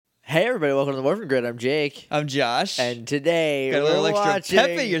Hey everybody, welcome to the Morphin Grid. I'm Jake. I'm Josh. And today got a little we're extra watching pep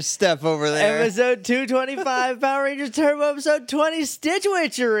in your step over there. episode 225, Power Rangers Turbo, episode 20, Stitch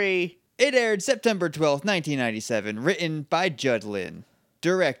Witchery. It aired September 12th, 1997, written by Judd Lynn,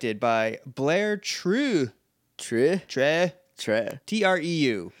 directed by Blair Treu. Treu. Treu. Treu.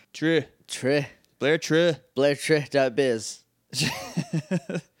 Blair Treu. BlairTreu.biz.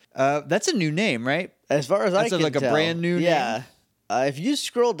 That's a new name, right? As far as I can like tell. a brand new name? If you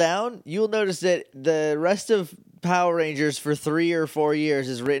scroll down, you'll notice that the rest of Power Rangers for 3 or 4 years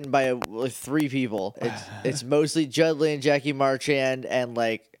is written by like 3 people. It's mostly Judd Lynn, Jackie Marchand, and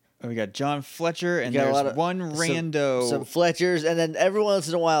we got John Fletcher, and there's there's one rando. Some Fletchers, and then every once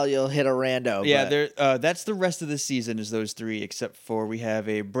in a while you'll hit a rando. Yeah, that's the rest of the season is those 3, except for we have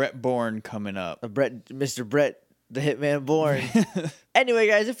a Brett Bourne coming up. Mr. Brett, the Hitman Bourne. Anyway,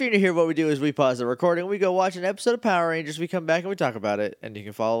 guys, if you're new here, what we do is we pause the recording, we go watch an episode of Power Rangers, we come back and we talk about it, and you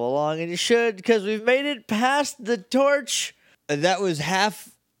can follow along, and you should, because we've made it past the torch. That was half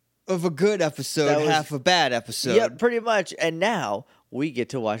of a good episode, half a bad episode. Yep, pretty much. And now we get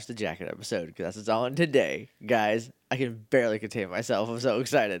to watch the Jacket episode, because that's what's on today. Guys, I can barely contain myself. I'm so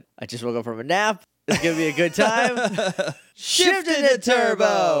excited. I just woke up from a nap. It's going to be a good time. Shifting to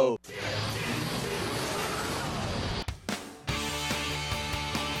Turbo!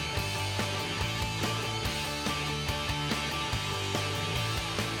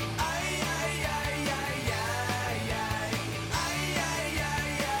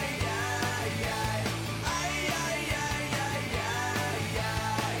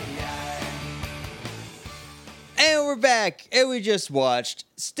 And we're back, and we just watched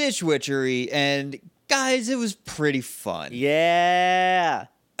Stitch Witchery, and guys, it was pretty fun. Yeah.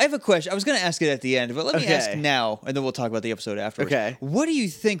 I have a question. I was going to ask it at the end, but let me ask Okay. now, and then we'll talk about the episode afterwards. Okay. What do you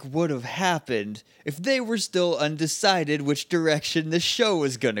think would have happened if they were still undecided which direction the show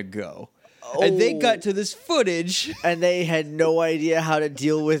was going to go? And they got to this footage. And they had no idea how to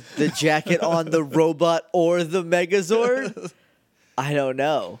deal with the jacket on the robot or the Megazord? I don't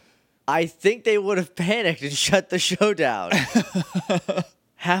know. I think they would have panicked and shut the show down.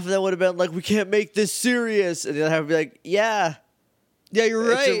 Half of them would have been like, we can't make this serious. And the other half would be like, yeah, You're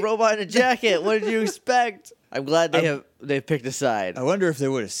right. it's a robot in a jacket. What did you expect? I'm glad they've picked a side. I wonder if they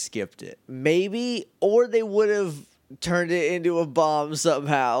would have skipped it. Maybe, or they would have turned it into a bomb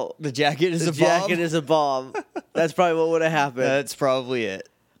somehow. The jacket is The a bomb? jacket is a bomb. That's probably what would have happened. That's probably it.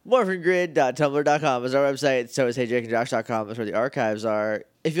 MorphinGrid.tumblr.com is our website. So is HeyJakeandJosh.com. That's where the archives are.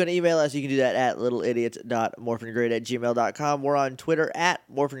 If you want to email us, you can do that at littleidiots.morphingrid@gmail.com. We're on Twitter at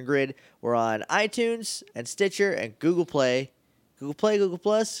MorphinGrid. We're on iTunes and Stitcher and Google Play. Google Play, Google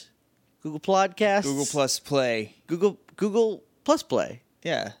Plus, Google Podcasts. Google Plus Play. Google Plus Play.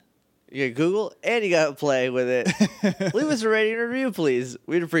 Yeah. You got Google and you got Play with it. Leave us a rating and review, please.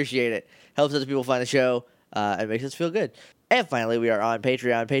 We'd appreciate it. Helps other people find the show and makes us feel good. And finally, we are on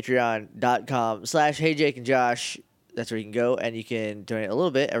Patreon, patreon.com/HeyJakeandJosh. That's where you can go and you can donate a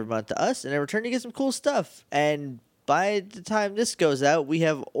little bit every month to us. And in return, you get some cool stuff. And by the time this goes out, we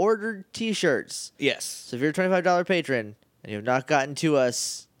have ordered T-shirts. Yes. So if you're a $25 patron and you have not gotten to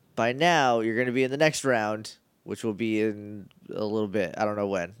us by now, you're going to be in the next round, which will be in a little bit. I don't know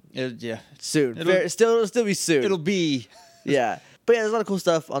when. Yeah. Soon. It'll It'll be soon. It'll be. Yeah. But yeah, there's a lot of cool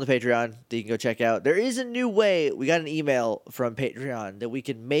stuff on the Patreon that you can go check out. There is a new way. We got an email from Patreon that we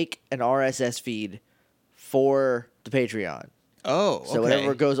can make an RSS feed for the Patreon. Oh, okay. So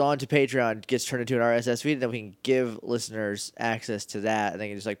whatever goes on to Patreon gets turned into an RSS feed, and then we can give listeners access to that, and they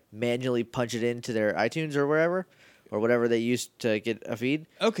can just manually punch it into their iTunes or wherever, or whatever they use to get a feed.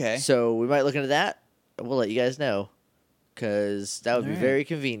 Okay. So we might look into that, and we'll let you guys know, because that would be very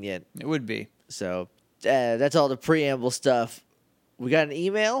convenient. It would be. So that's all the preamble stuff. We got an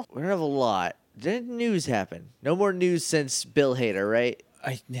email. We don't have a lot. Did news happen? No more news since Bill Hader, right?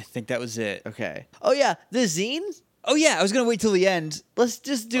 I think that was it. Okay. Oh, yeah. The zine? Oh, yeah. I was going to wait till the end. Let's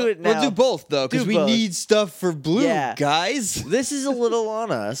just do it now. We'll do both, though, because we need stuff for Blue, guys. This is a little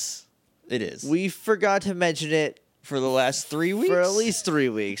on us. It is. We forgot to mention it for the last 3 weeks? For at least 3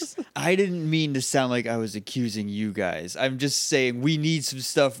 weeks. I didn't mean to sound like I was accusing you guys. I'm just saying we need some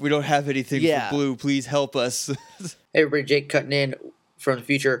stuff. We don't have anything for Blue. Please help us. Hey, everybody. Jake cutting in from the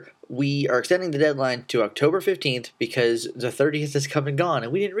future. We are extending the deadline to October 15th because the 30th has come and gone,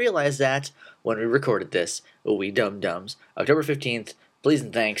 and we didn't realize that when we recorded this. We dum-dums. October 15th, please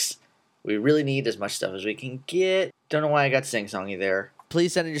and thanks. We really need as much stuff as we can get. Don't know why I got sing-songy there.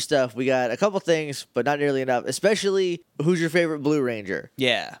 Please send in your stuff. We got a couple things, but not nearly enough, especially who's your favorite Blue Ranger?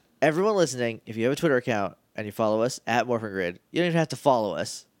 Yeah. Everyone listening, if you have a Twitter account and you follow us at Morphin Grid, you don't even have to follow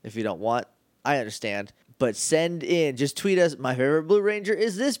us if you don't want. I understand. But send in, just tweet us, my favorite Blue Ranger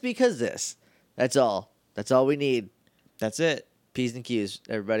is this because this. That's all. That's all we need. That's it. P's and Q's,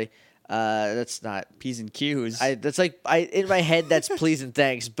 everybody. That's not P's and Q's. That's like in my head that's please and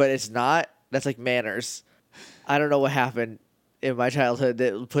thanks, but it's not. That's like manners. I don't know what happened in my childhood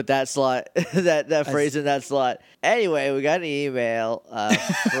that put that slot that phrase in that slot. Anyway, we got an email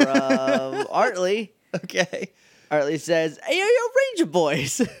from Artley. Okay. Artley says, "Hey, yo, Ranger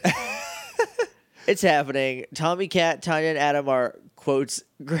boys." It's happening. Tommy, Cat, Tanya, and Adam are, quotes,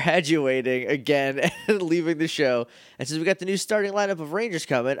 graduating again and leaving the show. And since we got the new starting lineup of Rangers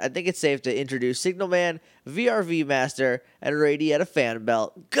coming, I think it's safe to introduce Signal Man, VRV Master, and Radiata Fan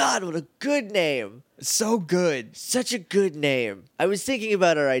Belt. God, what a good name. So good. Such a good name. I was thinking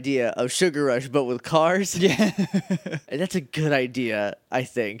about our idea of Sugar Rush, but with cars. Yeah. And that's a good idea, I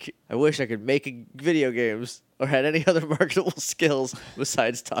think. I wish I could make video games or had any other marketable skills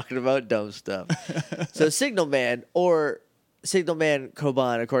besides talking about dumb stuff. So Signal Man, or Signal Man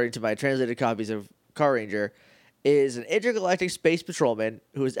Koban, according to my translated copies of Car Ranger, is an intergalactic space patrolman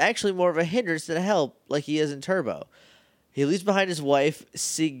who is actually more of a hindrance than a help, like he is in Turbo. He leaves behind his wife,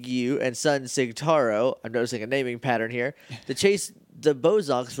 Sigyu, and son, Sigtaro, I'm noticing a naming pattern here, to chase the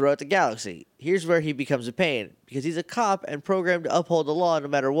Bozonk throughout the galaxy. Here's where he becomes a pain, because he's a cop and programmed to uphold the law no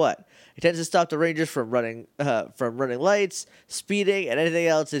matter what. He tends to stop the Rangers from running lights, speeding, and anything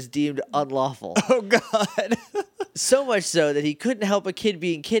else that's deemed unlawful. Oh, God. So much so that he couldn't help a kid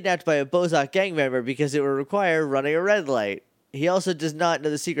being kidnapped by a Bozok gang member because it would require running a red light. He also does not know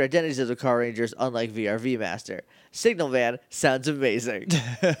the secret identities of the Car Rangers, unlike VRV Master. Signal Man sounds amazing.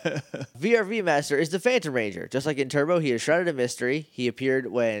 VRV Master is the Phantom Ranger. Just like in Turbo, he is shrouded in mystery. He appeared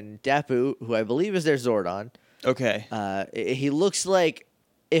when Dapu, who I believe is their Zordon. Okay. He looks like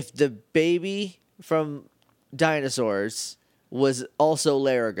if the baby from Dinosaurs was also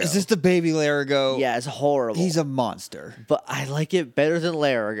Larago. Is this the baby Larago? Yeah, it's horrible. He's a monster. But I like it better than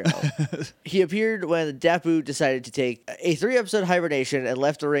Larago. He appeared when Dapu decided to take a 3-episode hibernation and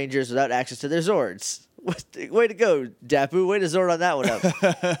left the Rangers without access to their Zords. Way to go, Dapu. Way to Zord on that one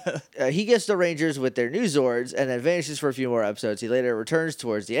up. He gets the Rangers with their new Zords and then vanishes for a few more episodes. He later returns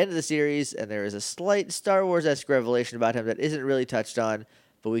towards the end of the series, and there is a slight Star Wars-esque revelation about him that isn't really touched on,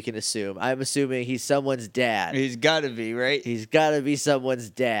 but we can assume. I'm assuming he's someone's dad. He's got to be, right? He's got to be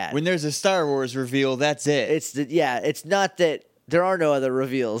someone's dad. When there's a Star Wars reveal, that's it. It's not that there are no other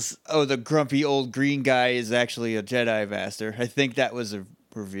reveals. Oh, the grumpy old green guy is actually a Jedi Master. I think that was a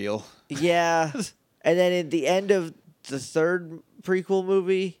reveal. Yeah. And then at the end of the third prequel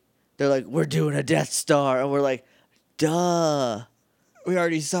movie, they're like, we're doing a Death Star. And we're like, duh. We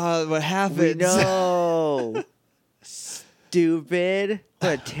already saw what happens. We know. Stupid.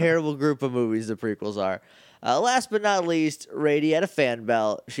 What a terrible group of movies the prequels are. Last but not least, Radiata Fan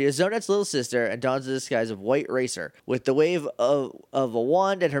Belt. She is Zonet's little sister and dons the disguise of White Racer. With the wave of a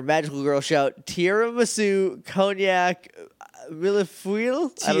wand and her magical girl shout, Tiramisu, Cognac,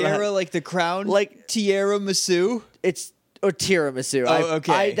 Millefuil? Tiara, like the crown? Like Tiara Masu? Or tiramisu. Oh,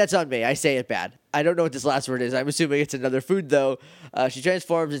 okay. That's on me. I say it bad. I don't know what this last word is. I'm assuming it's another food, though. She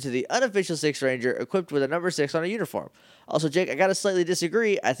transforms into the unofficial Sixth Ranger, equipped with a number 6 on a uniform. Also, Jake, I gotta slightly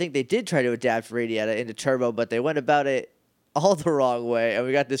disagree. I think they did try to adapt Radiata into Turbo, but they went about it all the wrong way, and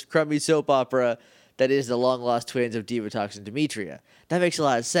we got this crummy soap opera that is the long-lost twins of Divatox and Demetria. That makes a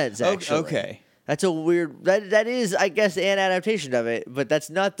lot of sense, actually. Okay. That's a weird... That is, I guess, an adaptation of it, but that's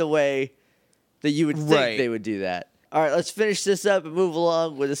not the way that you would think they would do that. All right, let's finish this up and move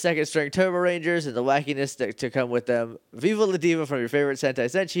along with the second string Turbo Rangers and the wackiness to come with them. Viva La Diva from your favorite Sentai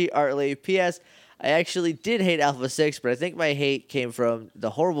Senshi, Artley. P.S. I actually did hate Alpha 6, but I think my hate came from the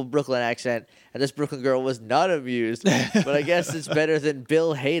horrible Brooklyn accent, and this Brooklyn girl was not amused. But I guess it's better than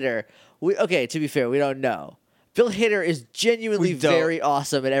Bill Hader. Okay, to be fair, we don't know. Bill Hader is genuinely very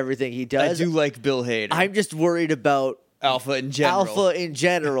awesome at everything he does. I do like Bill Hader. I'm just worried about Alpha in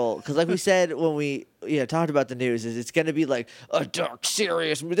general. Because like we said when we talked about the news, is it's going to be like a dark,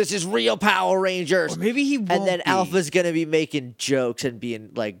 serious, this is real Power Rangers. Or maybe he won't And then be. Alpha's going to be making jokes and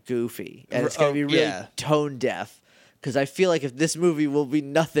being like goofy. And it's going to be really tone deaf. Because I feel like if this movie will be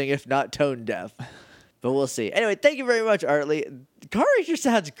nothing if not tone deaf. But we'll see. Anyway, thank you very much, Artley. Car Ranger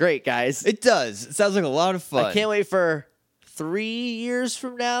sounds great, guys. It does. It sounds like a lot of fun. I can't wait for 3 years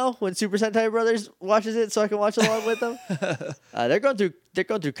from now when Super Sentai Brothers watches it so I can watch along with them. They're going through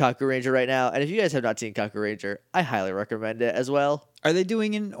Kaku Ranger right now, and if you guys have not seen Kaku Ranger, I highly recommend it as well. Are they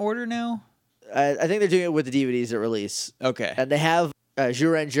doing in order now? I think they're doing it with the DVDs at release. Okay. And they have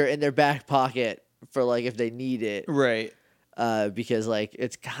Zyuranger in their back pocket for like if they need it. Right. Because like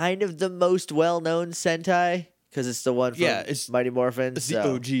it's kind of the most well-known Sentai because it's the one from it's Mighty Morphin. It's the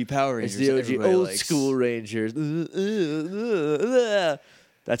OG Power Rangers. It's the OG everybody old likes. school Rangers.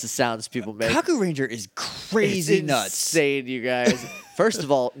 That's the sounds people make. Kaku Ranger is crazy It's nuts. insane, you guys. First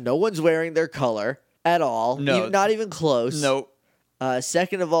of all, no one's wearing their color at all. No. Not even close. Nope.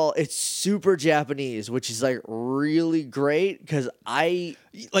 Second of all, it's super Japanese, which is like really great because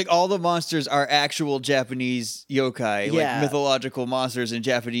Like all the monsters are actual Japanese yokai, Yeah. like mythological monsters in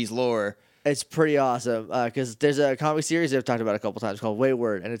Japanese lore. it's pretty awesome because there's a comic series I've talked about a couple times called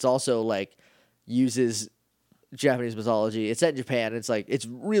Wayward, and it's also like uses Japanese mythology. It's set in Japan. It's like it's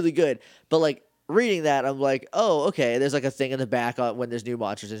really good, but like reading that, I'm like, oh, okay. There's like a thing in the back on when there's new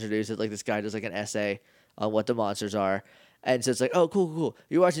monsters introduced. It's like this guy does like an essay on what the monsters are. And so it's like, oh, cool.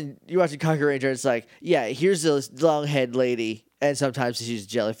 You're watching Kaku Ranger. It's like, yeah, here's this long head lady, and sometimes she's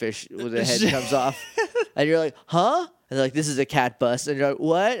jellyfish with the head comes off, and you're like, huh? And they're like, this is a cat bus, and you're like,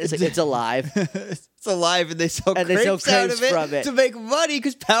 what? It's like it's alive. It's alive, and they sell And they crepes sell out crepes of it, from it. to make money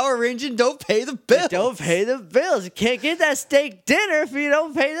because Power Rangers don't pay the bills. Don't pay the bills. You can't get that steak dinner if you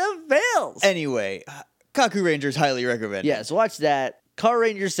don't pay the bills. Anyway, Kaku Rangers highly recommended. Yes, watch that. Car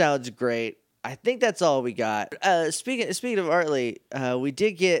Ranger sounds great. I think that's all we got. Speaking of Artley, we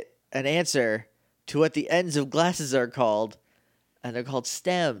did get an answer to what the ends of glasses are called, and they're called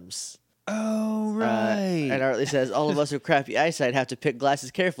stems. Oh, right. And Artley says, all of us with crappy eyesight have to pick glasses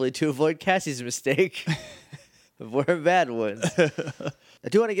carefully to avoid Cassie's mistake. We're bad ones. I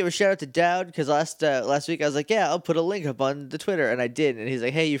do want to give a shout out to Dowd because last week I was like, yeah, I'll put a link up on the Twitter, and I did. And he's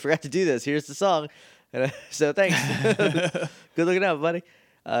like, hey, you forgot to do this. Here's the song. And so thanks. Good looking out, buddy.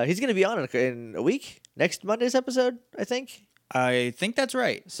 He's going to be on in a week, next Monday's episode, I think. I think that's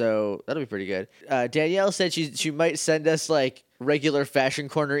right. So that'll be pretty good. Danielle said she might send us like regular Fashion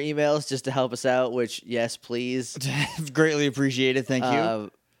Corner emails just to help us out, which, yes, please. Greatly appreciated. Thank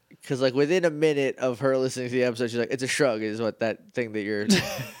you. Because like within a minute of her listening to the episode, she's like, it's a shrug is what that thing that you're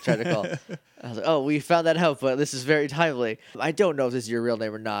trying to call. I was like, oh, we found that out, but this is very timely. I don't know if this is your real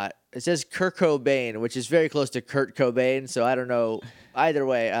name or not. It says Kurt Cobain, which is very close to Kurt Cobain, so I don't know. Either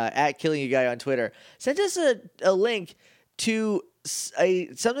way, at Killing You Guy on Twitter, sent us a link to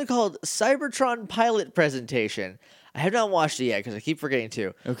something called Cybertron Pilot Presentation. I have not watched it yet because I keep forgetting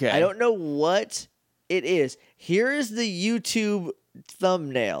to. Okay. I don't know what it is. Here is the YouTube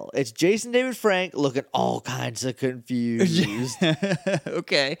thumbnail. It's Jason David Frank looking all kinds of confused.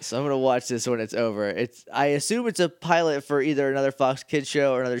 Okay. So I'm gonna watch this when it's over. I assume it's a pilot for either another Fox Kids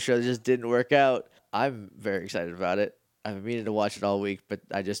show or another show that just didn't work out. I'm very excited about it. I've been meaning to watch it all week, but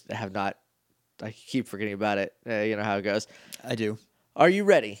I just have not. I keep forgetting about it. You know how it goes. I do. Are you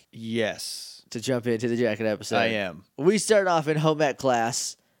ready Yes. to jump into the Jacket episode? I am. We start off in home ec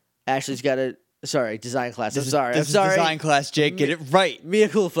class. Ashley's got design class. This I'm is sorry. design class, Jake. Get it right. Mea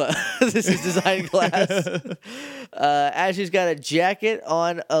culpa. This is design class. Ashley's got a jacket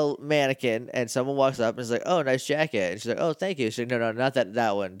on a mannequin, and someone walks up and is like, "Oh, nice jacket." And she's like, "Oh, thank you." She's like, "No, not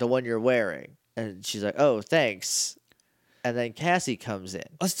that one. The one you're wearing." And she's like, "Oh, thanks." And then Cassie comes in.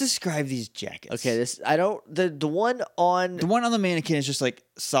 Let's describe these jackets. Okay, the one on The one on the mannequin is just like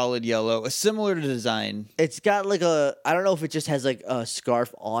solid yellow, a similar to design. it's got like I don't know if it just has like a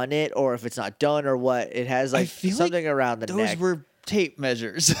scarf on it or if it's not done or what. It has I like feel something like around the Those neck. were tape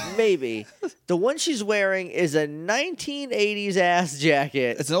measures. Maybe. The one she's wearing is a 1980s ass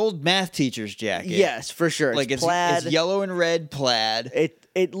jacket. It's an old math teacher's jacket. Yes, for sure. Like it's plaid. it's yellow and red plaid.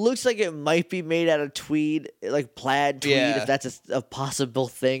 It looks like it might be made out of tweed, like plaid tweed, Yeah. if that's a possible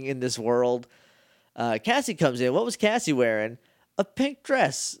thing in this world. Cassie comes in. What was Cassie wearing? A pink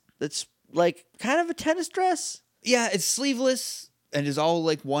dress that's like kind of a tennis dress. Yeah, it's sleeveless and is all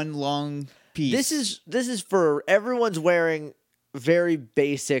like one long piece. This is for everyone's wearing very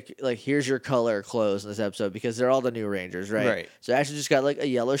basic, like here's your color clothes in this episode because they're all the new Rangers, right? Right. So Ashley just got like a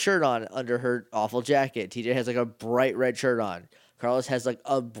yellow shirt on under her awful jacket. TJ has like a bright red shirt on. Carlos has like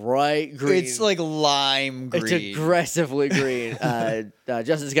a bright green. It's like lime green. It's aggressively green.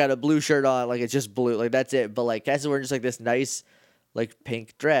 Justin's got a blue shirt on, like it's just blue, like that's it. But like Cassie's wearing just like this nice, like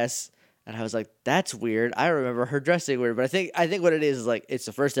pink dress, and I was like, that's weird. I remember her dressing weird, but I think what it is like it's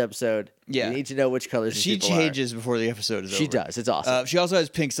the first episode. Yeah. You need to know which colors these She people changes before the episode is are. She over. does. It's awesome. She also has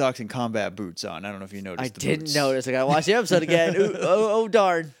pink socks and combat boots on. I don't know if you noticed. I the didn't boots. notice. I gotta watch the episode again. Ooh, oh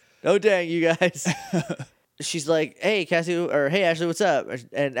darn. Oh dang, you guys. She's like, hey Cassie, or hey Ashley, what's up?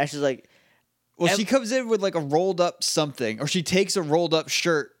 And Ashley's like, Well, she comes in with like a rolled up something, or she takes a rolled up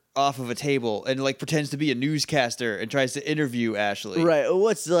shirt off of a table and like pretends to be a newscaster and tries to interview Ashley. right,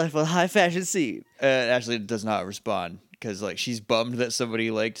 what's the life of a high fashion scene? Ashley does not respond because like she's bummed that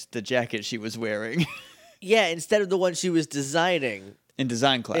somebody liked the jacket she was wearing Yeah, instead of the one she was designing in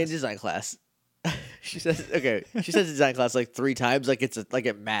design class. in design class. She says, okay, she says design class like 3 times, like like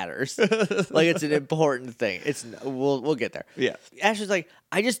it matters, like it's an important thing. We'll get there. Yeah. Ashley's like,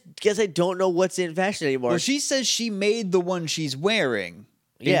 I just guess I don't know what's in fashion anymore. Well, she says she made the one she's wearing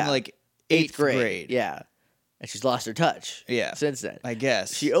Yeah. in like 8th 8th grade. grade. Yeah. And she's lost her touch. Yeah. Since then. I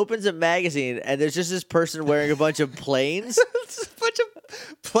guess. She opens a magazine and there's just this person wearing a bunch of planes. It's a bunch of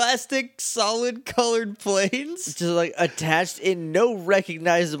plastic, solid colored planes. Just like attached in no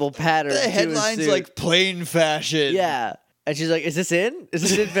recognizable pattern. The to a headline's suit. like plain fashion. Yeah. And she's like, is this in? Is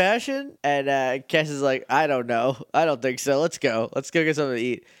this in fashion? And Cass is like, I don't know. I don't think so. Let's go. Let's go get something to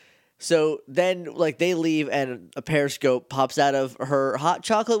eat. So then, like, they leave and a Periscope pops out of her hot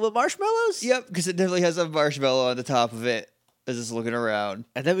chocolate with marshmallows. Yep, because it definitely has a marshmallow on the top of it as it's looking around.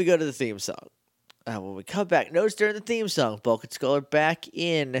 And then we go to the theme song. When we come back, notice during the theme song, Bulk and Skull are back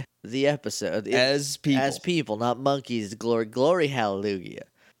in the episode. As people. As people, not monkeys. Glory, glory, hallelujah.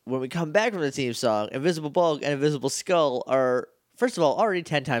 When we come back from the theme song, Invisible Bulk and Invisible Skull are, first of all, already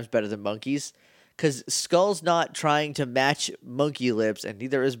 10 times better than monkeys. Because Skull's not trying to match monkey lips, and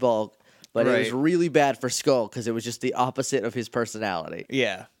neither is Bulk. But it was Right. really bad for Skull because it was just the opposite of his personality.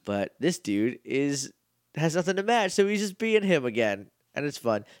 Yeah. But this dude has nothing to match, so he's just being him again. And it's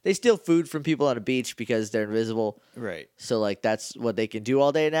fun. They steal food from people on a beach because they're invisible. Right. So, like, that's what they can do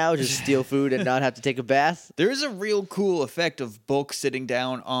all day now, just steal food and not have to take a bath. There is a real cool effect of Bulk sitting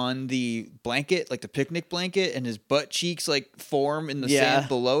down on the blanket, like the picnic blanket, and his butt cheeks like form in the Yeah. sand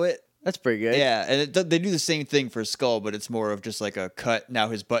below it. That's pretty good. Yeah, and they do the same thing for Skull, but it's more of just like a cut. Now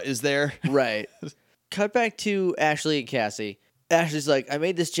his butt is there. Right. Cut back to Ashley and Cassie. Ashley's like, I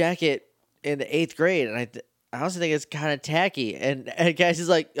made this jacket in the 8th grade, and I also think it's kind of tacky. And Cassie's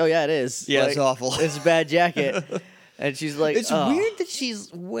like, oh, yeah, it is. Yeah, Like, it's awful. It's a bad jacket. And she's like, It's "Oh." weird that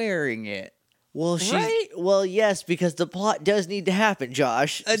she's wearing it. Well, Right? well, yes, because the plot does need to happen,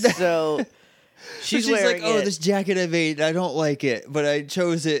 Josh. So she's wearing like, oh, it. this jacket I made, I don't like it, but I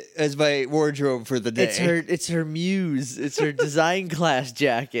chose it as my wardrobe for the day. It's her muse. It's her design class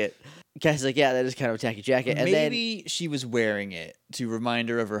jacket. Cassie's like, yeah, that is kind of a tacky jacket. And Maybe she was wearing it to remind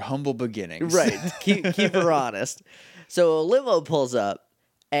her of her humble beginnings. then, right, keep her honest. So a limo pulls up,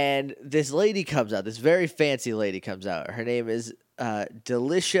 and this lady comes out. This very fancy lady comes out. Her name is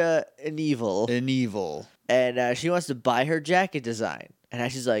Delicia Evil. An evil. And she wants to buy her jacket design. And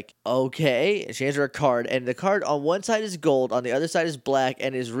Ashley's like, okay. And she hands her a card. And the card on one side is gold, on the other side is black,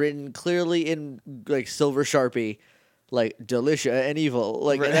 and is written clearly in like silver Sharpie, like Delicia and Evil.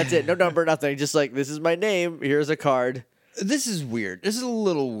 Like, and that's it. No number, nothing. Just like, this is my name. Here's a card. This is weird. This is a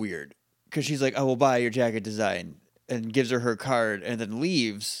little weird. Because she's like, I will buy your jacket design. And gives her card and then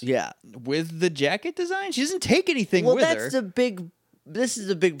leaves Yeah. with the jacket design. She doesn't take anything Well, with that's her. this is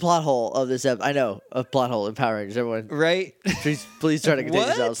the big plot hole of this episode. I know, a plot hole in Power Rangers. Everyone, Right? please try to contain What?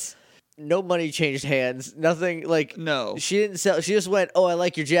 yourselves. No money changed hands. Nothing like No. She didn't sell. She just went, "Oh, I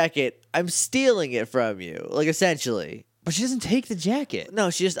like your jacket. I'm stealing it from you." Like essentially. But she doesn't take the jacket. No,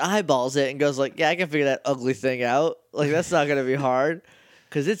 she just eyeballs it and goes like, "Yeah, I can figure that ugly thing out. Like that's not gonna be hard,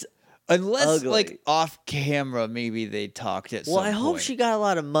 because it's." Unless, Ugly. like, off camera, maybe they talked at Well, some I hope point. she got a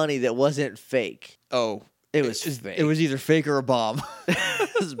lot of money that wasn't fake. Oh. It was fake. It was either fake or a bomb. This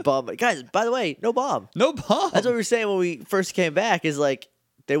is bomb. Guys, by the way, no bomb. No bomb. That's what we were saying when we first came back. Is like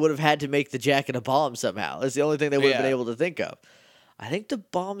they would have had to make the jacket a bomb somehow. That's the only thing they would have been Yeah. able to think of. I think the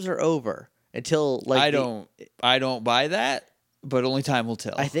bombs are over until like I don't buy that, but only time will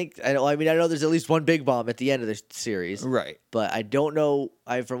tell. I think I know. I mean, I know there's at least one big bomb at the end of the series, Right. but I don't know.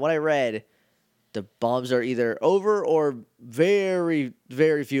 From what I read, the bombs are either over or very,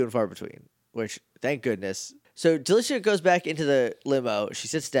 very few and far between. Which, thank goodness. So Delicia goes back into the limo. She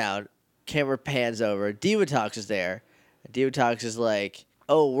sits down. Camera pans over. Divatox is there. And Divatox is like,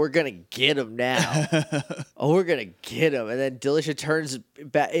 "Oh, we're gonna get him now. Oh, we're gonna get him." And then Delicia turns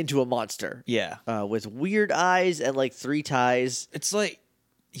back into a monster Yeah. with weird eyes and like 3 ties. It's like,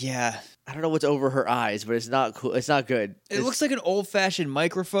 yeah. I don't know what's over her eyes, but it's not cool. It's not good. It looks like an old-fashioned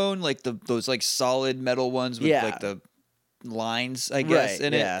microphone, like those like solid metal ones with Yeah. like the lines, I guess, Right,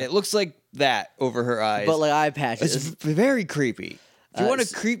 in yeah. it. It looks like that over her eyes. but like eye it's patches. very creepy. If you want s-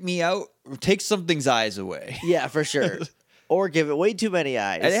 to creep me out, take something's eyes away. Yeah, for sure. Or give it way too many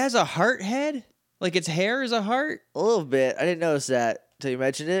eyes. And it has a heart head. Like its hair is a heart. A little bit. I didn't notice that until you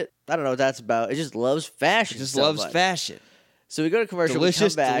mentioned it. I don't know what that's about. It just loves fashion. It just so loves much. fashion. So we go to commercial.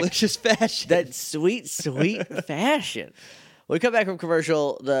 Delicious, we come back. delicious fashion. That sweet, sweet fashion. When we come back from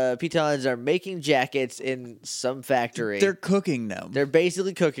commercial, the Pitons are making jackets in some factory. They're cooking them. They're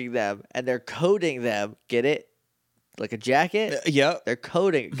basically cooking them and they're coating them. Get it? Like a jacket? Yep. They're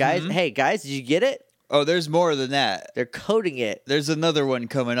coating. Guys, hey, guys, did you get it? Oh, there's more than that. They're coating it. There's another one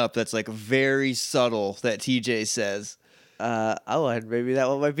coming up that's like very subtle that TJ says. Maybe that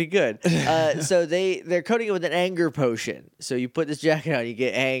one might be good. So they're coating it with an anger potion. So you put this jacket on, you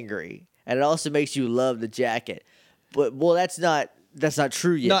get angry, and it also makes you love the jacket. But that's not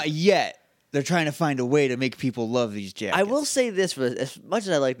true yet. Not yet. They're trying to find a way to make people love these jackets. I will say this, as much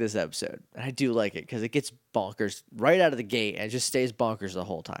as I like this episode, and I do like it because it gets bonkers right out of the gate and it just stays bonkers the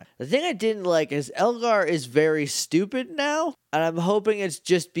whole time. The thing I didn't like is Elgar is very stupid now, and I'm hoping it's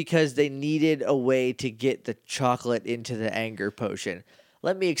just because they needed a way to get the chocolate into the anger potion.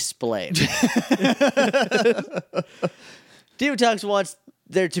 Let me explain. Demotox wants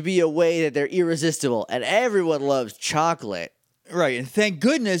there to be a way that they're irresistible, and everyone loves chocolate. Right, and thank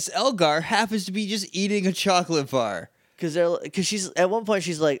goodness Elgar happens to be just eating a chocolate bar. Because she's at one point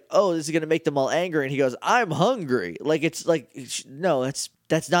she's like, "Oh, this is gonna make them all angry," and he goes, "I'm hungry." Like it's like no,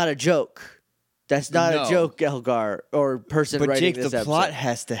 that's not a joke. That's not a joke, Elgar or person but writing Jake, this the episode. plot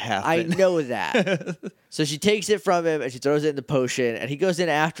has to happen. I know that. So she takes it from him and she throws it in the potion, and he goes in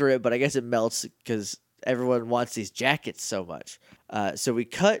after it, but I guess it melts because everyone wants these jackets so much. So we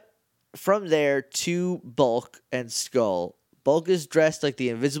cut from there to Bulk and Skull. Bulk is dressed like the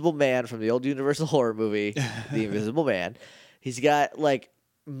Invisible Man from the old Universal horror movie, The Invisible Man. He's got like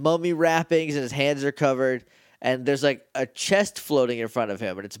mummy wrappings and his hands are covered, and there's like a chest floating in front of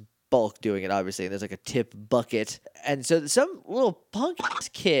him, and it's Bulk doing it, obviously. And there's like a tip bucket, and so some little punk ass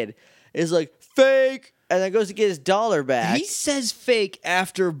kid is like fake, and then goes to get his dollar back. He says fake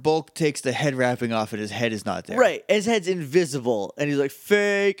after Bulk takes the head wrapping off and his head is not there. Right, and his head's invisible, and he's like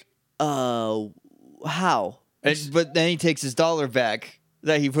fake. How? But then he takes his dollar back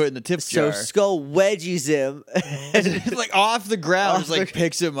that he put in the tip jar. So Skull wedgies him. And it's like off the ground, just like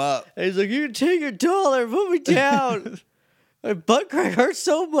picks him up. And he's like, "You can take your dollar, put me down. My butt crack hurts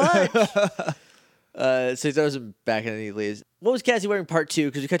so much." So he throws him back and then he leaves. What was Cassie wearing part 2?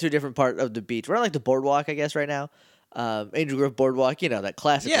 Because we cut to a different part of the beach. We're on like the boardwalk, I guess, right now. Angel Grove Boardwalk, that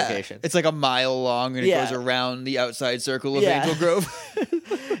classic location. It's like a mile long and it goes around the outside circle of Angel Grove.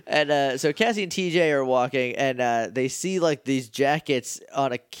 And so Cassie and TJ are walking, and they see like these jackets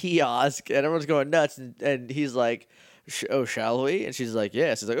on a kiosk, and everyone's going nuts. And he's like, "Oh, shall we?" And she's like,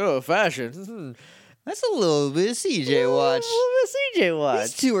 "Yes." He's like, "Oh, fashion." That's a little bit of CJ watch. A little bit of CJ watch.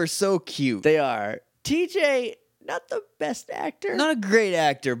 These two are so cute. They are. TJ, not the best actor. Not a great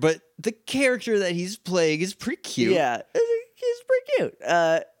actor, but the character that he's playing is pretty cute. Yeah, he's pretty cute.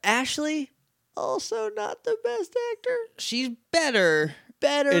 Ashley, also not the best actor. She's better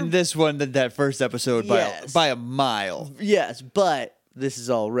Better in this one than that first episode by a mile. Yes, but this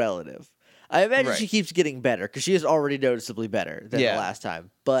is all relative. I imagine Right. she keeps getting better because she is already noticeably better than the last time.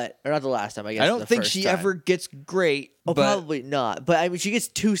 Or not the last time, I guess. I don't the think first she time. ever gets great. Oh, but probably not. But I mean, she gets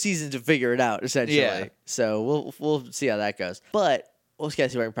 2 seasons to figure it out, essentially. Yeah. So we'll see how that goes. But what was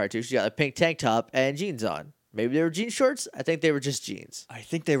Cassie wearing part 2? She got a pink tank top and jeans on. Maybe they were jean shorts. I think they were just jeans. I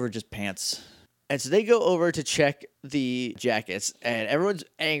think they were just pants. And so they go over to check the jackets, and everyone's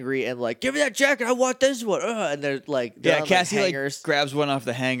angry and like, "Give me that jacket! I want this one!" And they're like, on, Cassie hangers. grabs one off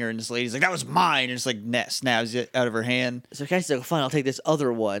the hanger, and this lady's like, "That was mine!" And just like snaps it out of her hand. So Cassie's like, "Fine, I'll take this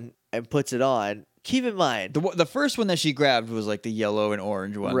other one," and puts it on. Keep in mind, The first one that she grabbed was like the yellow and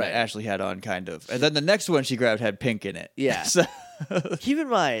orange one Right. that Ashley had on, kind of. And then the next one she grabbed had pink in it. Yeah. So keep in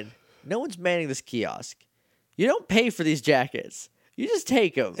mind, no one's manning this kiosk. You don't pay for these jackets. You just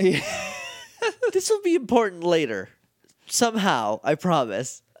take them. This will be important later. Somehow, I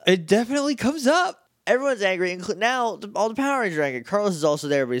promise. it definitely comes up. Everyone's angry. Now, all the Power Rangers are angry. Carlos is also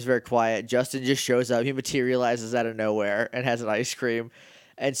there, but he's very quiet. Justin just shows up. He materializes out of nowhere and has an ice cream.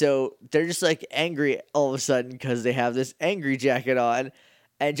 And so they're just like angry all of a sudden because they have this angry jacket on.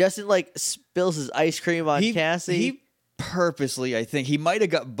 And Justin like spills his ice cream on Cassie. He purposely, I think, he might have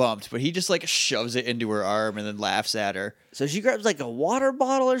got bumped, but he just like shoves it into her arm and then laughs at her. So she grabs like a water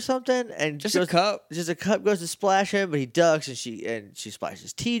bottle or something and Just a cup. Just a cup goes to splash him, but he ducks and she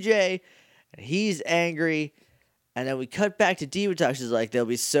splashes TJ and he's angry. And then we cut back to Demotox. She's like, "They'll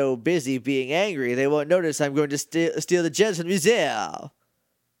be so busy being angry, they won't notice I'm going to steal the gems from the museum."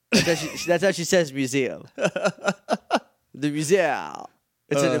 That's how she says museum. The museum.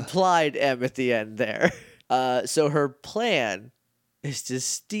 It's an implied M at the end there. So her plan is to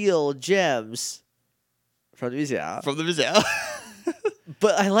steal gems from the museum. From the museum.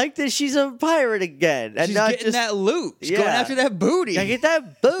 But I like that she's a pirate again. And She's not getting just that loot. She's going Yeah. after that booty. I get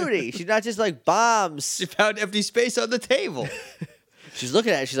that booty. She's not just like bombs. She found empty space on the table. She's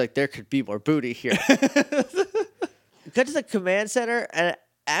looking at it. She's like, there could be more booty here. Cut to the command center, and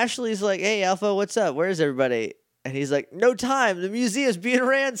Ashley's like, "Hey, Alpha, what's up? Where's everybody?" And he's like, no time. The museum's being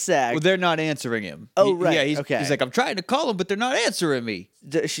ransacked. Well, they're not answering him. Oh, right, Yeah, okay. He's like, I'm trying to call him, but they're not answering me.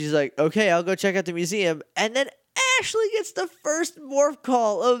 She's like, okay, I'll go check out the museum. And then Ashley gets the first morph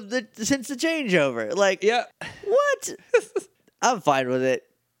call since the changeover. Like, Yeah. what? I'm fine with it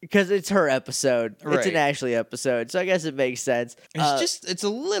because it's her episode. It's Right. an Ashley episode, so I guess it makes sense. It's a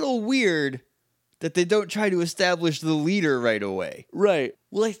little weird that they don't try to establish the leader right away. Right.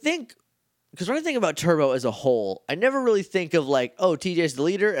 Well, I think because when I think about Turbo as a whole, I never really think of like, oh, TJ's the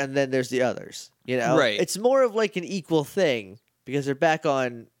leader, and then there's the others. You know, Right. It's more of like an equal thing because they're back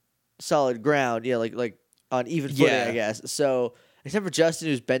on solid ground. Yeah, like on even footing, Yeah. I guess. So except for Justin,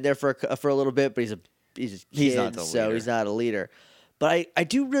 who's been there for a little bit, but he's a kid, He's not the so leader. he's not a leader. But I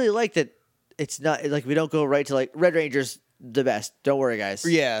do really like that. It's not like we don't go right to like Red Ranger's the best. Don't worry, guys.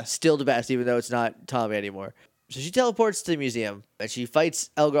 Yeah. Still the best, even though it's not Tommy anymore. So she teleports to the museum and she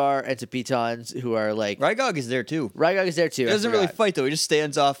fights Elgar and Tepetons, who are like Rygog is there too. Rygog is there too. He I doesn't really forgot. fight though. He just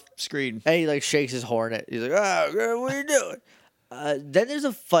stands off screen. And he like shakes his hornet. He's like, "Oh, girl, what are you doing?" Then there's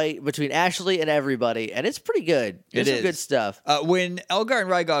a fight between Ashley and everybody, and it's pretty good. There's It some is. good stuff. When Elgar and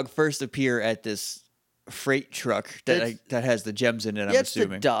Rygog first appear at this freight truck It's- that has the gems in it, I'm Yeah, it's the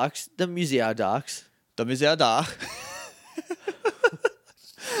assuming. docks, the museum docks. The Miziada.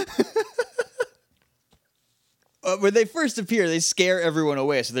 When they first appear, they scare everyone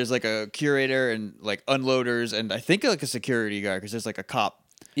away. So there's like a curator and like unloaders and I think like a security guard because there's like a cop.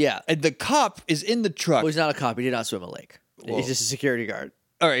 Yeah. And the cop is in the truck. Well, he's not a cop. He did not swim a lake. Whoa. He's just a security guard.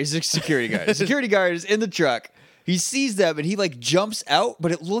 All right, he's a security guard. The security guard is in the truck. He sees them and he like jumps out,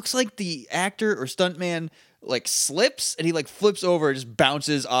 but it looks like the actor or stuntman like slips and he like flips over and just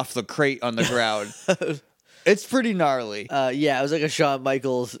bounces off the crate on the ground. It's pretty gnarly. Yeah, it was like a Shawn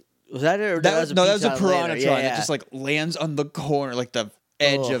Michaels. Was that it? Or That was a Piton Piranatron later? that just like lands on the corner, like the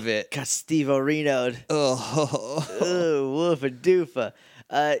edge Oh, of it. Got Steve Reno'd. Oh, Oh, woofa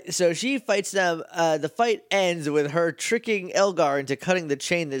doofa. So she fights them. The fight ends with her tricking Elgar into cutting the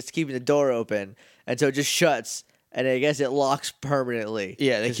chain that's keeping the door open, and so it just shuts. And I guess it locks permanently.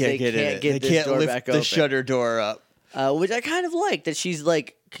 yeah, they 'cause can't get in it. Get They this can't door lift back the open. shutter door up. Which I kind of like that she's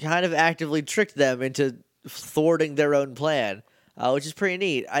like kind of actively tricked them into thwarting their own plan, which is pretty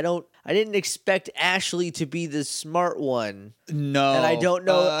neat. I didn't expect Ashley to be the smart one. No, And I don't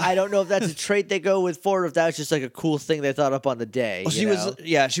know. I don't know if that's a trait they go with forward, or if that's just like a cool thing they thought up on the day. Well,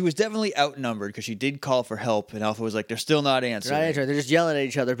 she was definitely outnumbered because she did call for help, and Alpha was like, "They're still not They're answering." not answering. They're just yelling at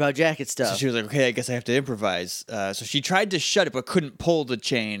each other about jacket So stuff. she was like, "Okay, I guess I have to improvise." So she tried to shut it, but couldn't pull the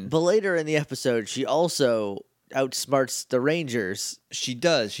chain. But later in the episode, she also outsmarts the Rangers. She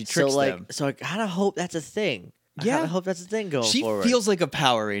does. She tricks them. So I kind of hope that's a thing. I Yeah. kind of hope that's a thing going She forward. feels like a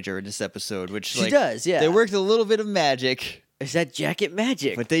Power Ranger in this episode, which She like, does, yeah. They worked a little bit of magic, It's that jacket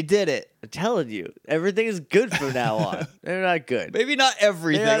magic. but they did it. I'm telling you, everything is good from now on. They're not good. Maybe not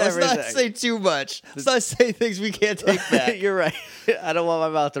everything. Not Let's not everything. say too much. Let's not say things we can't take back. You're right. I don't want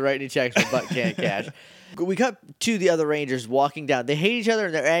my mouth to write any checks my butt can't cash. We cut to the other Rangers walking down. They hate each other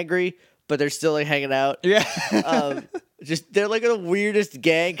and they're angry, but they're still like hanging out. Yeah. Just they're like the weirdest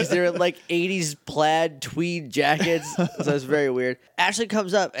gang because they're in like 80s plaid tweed jackets. So it's very weird. Ashley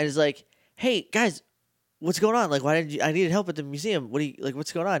comes up and is like, "Hey guys, what's going on? Like, why didn't you? I needed help at the museum. What do you like?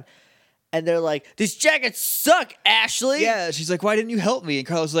 What's going on?" And they're like, "These jackets suck, Ashley." Yeah, she's like, "Why didn't you help me?" And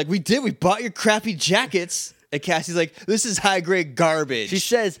Carlos is like, "We did. We bought your crappy jackets." And Cassie's like, "This is high grade garbage." She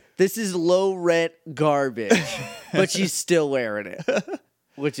says this is low rent garbage, but she's still wearing it,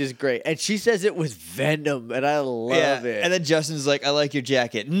 which is great. And she says it with venom, and I love it. And then Justin's like, "I like your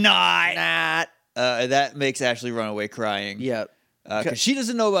jacket." Not. Not. And that makes Ashley run away crying. Yep. Because she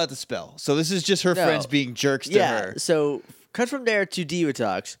doesn't know about the spell. So this is just her No. friends being jerks to Yeah. her. So cut from there to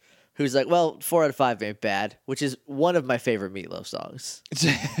Divatox, who's like, "Well, 4 out of 5 ain't bad," which is one of my favorite Meatloaf songs.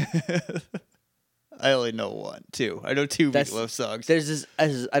 I only know one, two. I know two That's- Meatloaf songs. There's this.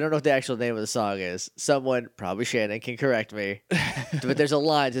 I don't know what the actual name of the song is. Someone, probably Shannon, can correct me. But there's a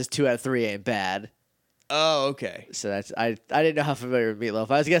line that says 2 out of 3 ain't bad. Oh, okay. So that's I didn't know how familiar with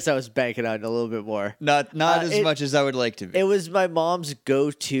Meatloaf. I guess I was banking on it a little bit more. Not as it- much as I would like to be. It was my mom's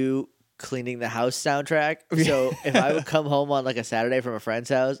go-to cleaning the house soundtrack. So if I would come home on like a Saturday from a friend's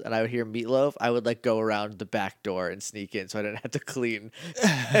house and I would hear Meatloaf, I would like go around the back door and sneak in so I didn't have to clean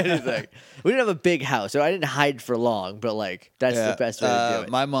anything. We didn't have a big house, so I didn't hide for long, but like that's the best way to do it.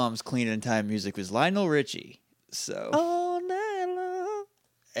 My mom's cleaning time music was Lionel Richie. So All night long.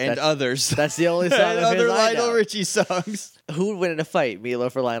 and others. That's the only song and of his other I Lionel know. Richie songs. Who would win in a fight,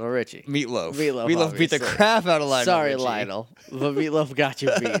 Meatloaf or Lionel Richie? Meatloaf. Meatloaf, beat the obviously. crap out of Lionel Sorry, Richie. Lionel, but Meatloaf got you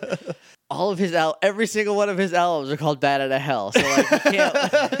beat. All of his every single one of his albums are called "Bad Out of Hell," so like you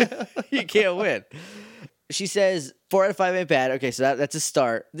can't you can't win. She says 4 out of 5 ain't bad. Okay, so that's a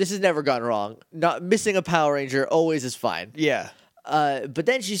start. This has never gone wrong. Not missing a Power Ranger always is fine. Yeah. But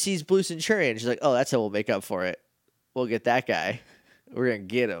then she sees Blue Centurion. She's like, oh, that's how we'll make up for it. We'll get that guy. We're going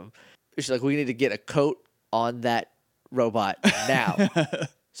to get him. She's like, we need to get a coat on that robot now.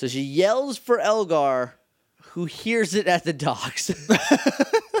 So she yells for Elgar, who hears it at the docks.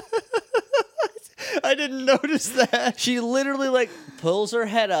 I didn't notice that. She literally like pulls her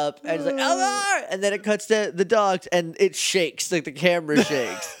head up and is like, Elgar! And then it cuts to the docks and it shakes, like the camera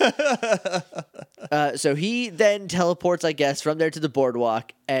shakes. So he then teleports, I guess, from there to the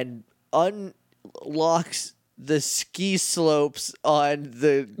boardwalk and unlocks the ski slopes on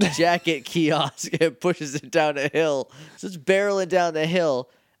the jacket kiosk and pushes it down a hill. So it's barreling down the hill.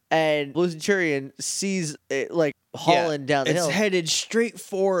 And Blue Centurion sees it like hauling down the hill. It's headed straight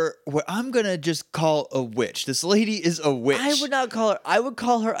for what I'm going to just call a witch. This lady is a witch. I would not call her. I would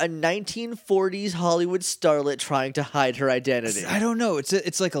call her a 1940s Hollywood starlet trying to hide her identity. I don't know.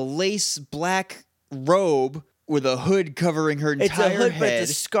 It's like a lace black robe with a hood covering her entire It's a hood, head. but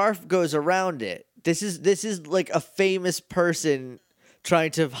the scarf goes around it. This is like a famous person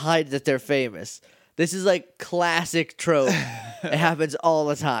trying to hide that they're famous. This is like classic trope. It happens all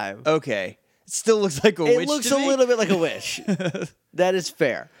the time. Okay. It still looks like a witch. It looks to a me. little bit like a witch. That is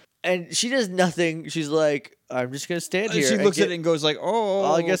fair. And she does nothing. She's like, I'm just going to stand here. She and looks get- at it and goes like, "Oh,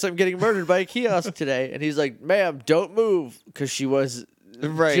 I guess I'm getting murdered by a kiosk today." And he's like, "Ma'am, don't move," because she was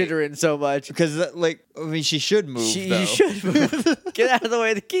Right. jittering so much. because she should move. though. You should move. Get out of the way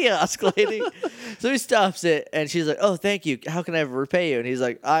of the kiosk, lady. So he stops it, and she's like, "Oh, thank you. How can I ever repay you?" And he's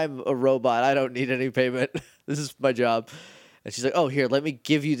like, "I'm a robot. I don't need any payment. This is my job." And she's like, "Oh, here, let me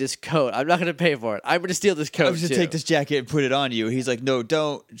give you this coat. I'm not going to pay for it. I'm going to steal this coat I'm just too." gonna take this jacket and put it on you. He's like, "No,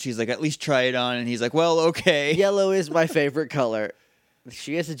 don't." She's like, "At least try it on." And he's like, "Well, okay." Yellow is my favorite color.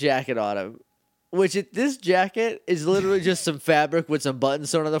 She gets a jacket on him. This jacket is literally just some fabric with some buttons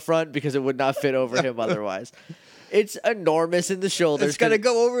sewn on the front because it would not fit over him otherwise. It's enormous in the shoulders. It's gotta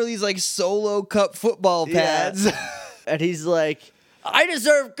go over these like Solo Cup football pads. Yeah. And he's like, I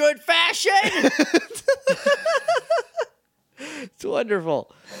deserve good fashion. It's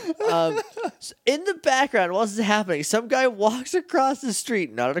wonderful. In the background, while this is happening, some guy walks across the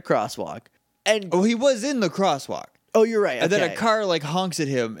street, not at a crosswalk. And Oh, he was in the crosswalk. oh, you're right. And then okay. a car like honks at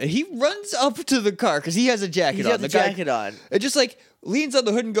him, and he runs up to the car because he has a jacket He's on. got the jacket on. It just like leans on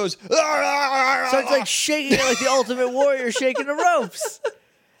the hood and goes. Starts like shaking it like the Ultimate Warrior shaking the ropes.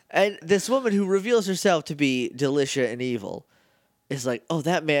 And this woman who reveals herself to be Delicia and evil is like, oh,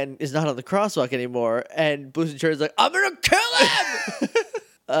 that man is not on the crosswalk anymore. And Blue Centurion's like, I'm gonna kill him.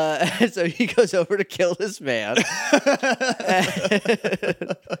 And so he goes over to kill this man.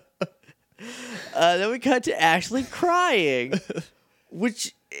 Then we cut to Ashley crying,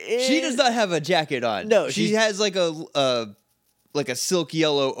 which is... She does not have a jacket on. No, she she's- has like a silk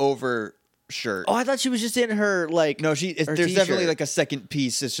yellow over shirt. Oh, I thought she was just in her like. No, her there's t-shirt. definitely like a second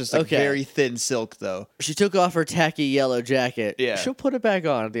piece. It's just like Okay. very thin silk though. She took off her tacky yellow jacket. Yeah. She'll put it back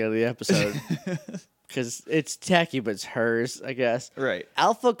on at the end of the episode. Because it's tacky, but it's hers, I guess. Right.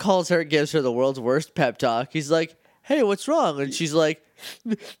 Alpha calls her, gives her the world's worst pep talk. He's like, hey, what's wrong? And she's like,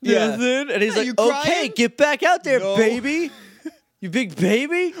 Yeah. nothing. And he's Are like, you okay, crying? get back out there, No. baby. You big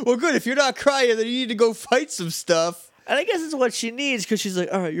baby. Well, good. If you're not crying, then you need to go fight some stuff. And I guess it's what she needs because she's like,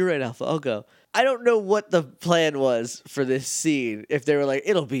 all right, you're right, Alpha, I'll go. I don't know what the plan was for this scene. If they were like,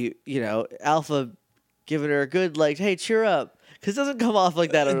 it'll be, Alpha giving her a good, like, hey, cheer up. Because it doesn't come off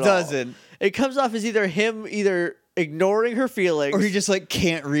like that at all. It doesn't. It comes off as either him ignoring her feelings Or he just like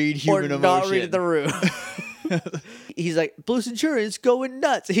can't read or human emotion. not reading the room. He's like, Blue Centurion's going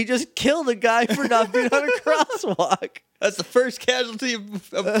nuts. He just killed a guy for not being on a crosswalk. That's the first casualty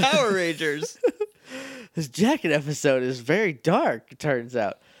of Power Rangers. This jacket episode is very dark, it turns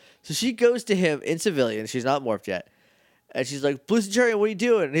out. So she goes to him in civilian. She's not morphed yet. And she's like, Blue Centurion, what are you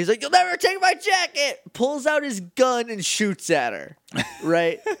doing? And he's like, you'll never take my jacket. Pulls out his gun and shoots at her.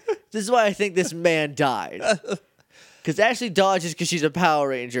 Right? This is why I think this man died. Because Ashley dodges because she's a Power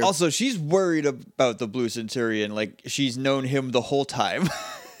Ranger. Also, she's worried about the Blue Centurion. Like she's known him the whole time.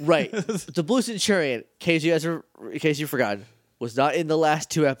 Right. The Blue Centurion, in case you've forgotten, was not in the last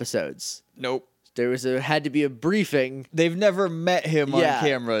 2 episodes. Nope. There had to be a briefing. They've never met him Yeah. on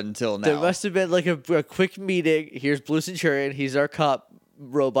camera until now. There must have been like a quick meeting. Here's Blue Centurion. He's our cop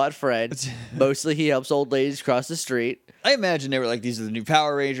robot friend. Mostly he helps old ladies cross the street. I imagine they were like, these are the new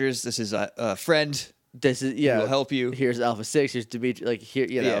Power Rangers. This is a friend. This is Who will help you. Here's Alpha 6. Here's Dimitri. Like here,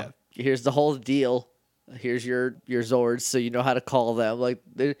 Yeah. Here's the whole deal. Here's your Zords, so you know how to call them. Like,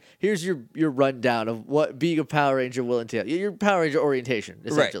 here's your rundown of what being a Power Ranger will entail. Your Power Ranger orientation,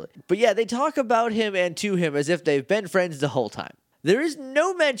 essentially. Right. But yeah, they talk about him and to him as if they've been friends the whole time. There is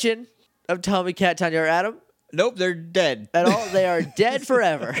no mention of Tommy, Cat, Tanya, or Adam. Nope, they're dead. At all. They are dead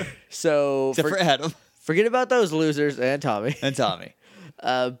forever. So except for Adam. Forget about those losers and Tommy. And Tommy.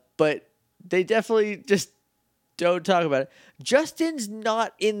 But they definitely just don't talk about it. Justin's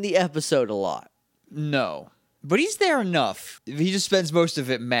not in the episode a lot. No. But he's there enough. He just spends most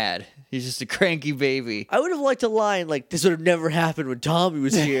of it mad. He's just a cranky baby. I would have liked a line like, this would have never happened when Tommy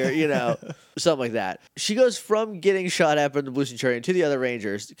was here, something like that. She goes from getting shot at by the Blue Centurion to the other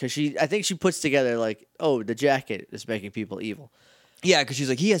Rangers because I think she puts together like, oh, the jacket is making people evil. Yeah, because she's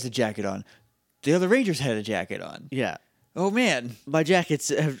like, he has a jacket on. The other Rangers had a jacket on. Yeah. Oh, man. My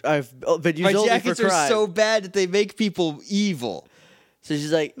jackets I've been used My only jackets for crime. are so bad that they make people evil. So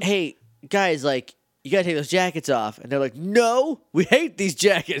she's like, hey, guys, like, you gotta take those jackets off. And they're like, no, we hate these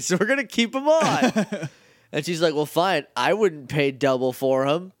jackets, so we're gonna keep them on. And she's like, well, fine, I wouldn't pay double for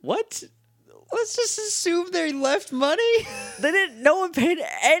them. What? Let's just assume they left money. No one paid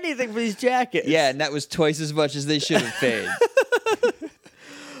anything for these jackets. Yeah, and that was twice as much as they should have paid.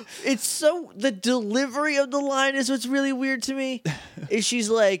 The delivery of the line is what's really weird to me. Is she's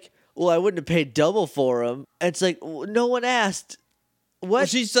like, well, I wouldn't have paid double for them. And it's like, no one asked. What? Well,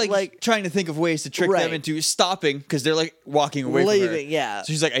 she's like trying to think of ways to trick them into stopping because they're like walking away from her. Yeah.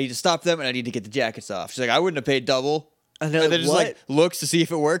 So she's like, I need to stop them and I need to get the jackets off. She's like, I wouldn't have paid double. And then just like looks to see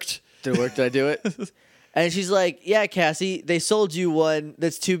if it worked. Did it work? Did I do it? And she's like, yeah, Cassie, they sold you one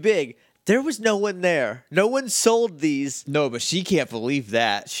that's too big. There was no one there. No one sold these. No, but she can't believe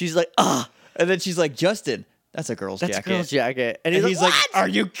that. She's like, And then she's like, Justin, that's a girl's jacket. That's a girl's jacket. And he's like, are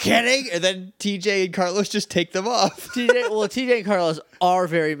you kidding? And then TJ and Carlos just take them off. TJ and Carlos are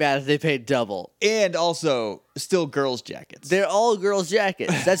very mad that they paid double. And also, still girls' jackets. They're all girls'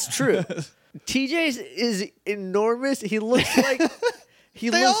 jackets. That's true. TJ's is enormous. He looks like...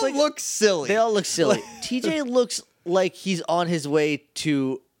 They all look silly. They all look silly. TJ looks like he's on his way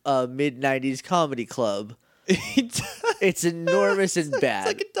to a mid-90s comedy club. It's enormous and bad.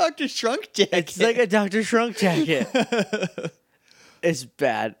 It's like a Dr. Shrunk jacket. It's like a Dr. Shrunk jacket. It's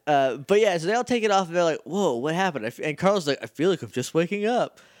bad. But yeah, so they all take it off and they're like, whoa, what happened? And Carl's like, I feel like I'm just waking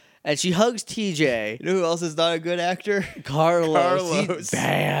up. And she hugs TJ. You know who else is not a good actor? Carlos. He's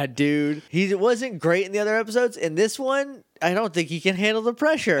bad, dude. He wasn't great in the other episodes. In this one, I don't think he can handle the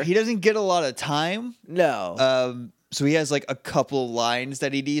pressure. He doesn't get a lot of time. No. So he has like a couple lines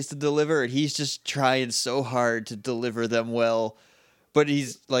that he needs to deliver, and he's just trying so hard to deliver them well. But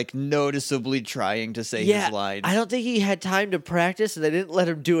he's like noticeably trying to say his lines. I don't think he had time to practice, and they didn't let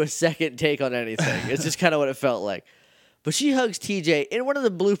him do a second take on anything. It's just kind of what it felt like. But she hugs TJ. In one of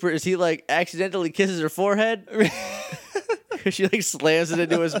the bloopers, he like accidentally kisses her forehead. She like slams it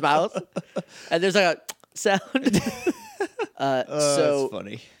into his mouth. And there's like a sound. So that's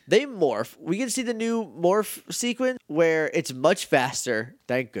funny. They morph. We can see the new morph sequence where it's much faster.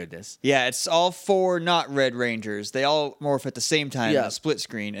 Thank goodness. Yeah, it's all four not Red Rangers. They all morph at the same time in a split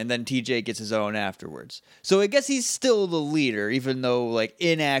screen, and then TJ gets his own afterwards. So I guess he's still the leader, even though like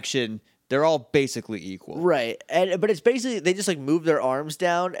in action they're all basically equal. Right. But it's basically they just like move their arms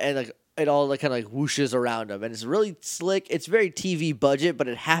down and like it all like kind of like whooshes around them, and it's really slick. It's very TV budget, but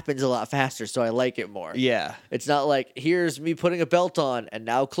it happens a lot faster, so I like it more. Yeah. It's not like here's me putting a belt on and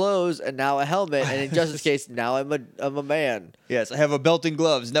now clothes and now a helmet, and in Justin's case, now I'm a man. Yes, I have a belt and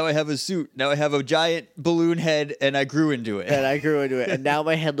gloves. Now I have a suit. Now I have a giant balloon head, and I grew into it. And now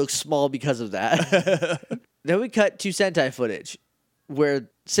my head looks small because of that. Then we cut to Sentai footage where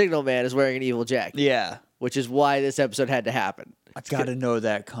Signal Man is wearing an evil jacket. Yeah. Which is why this episode had to happen. I gotta know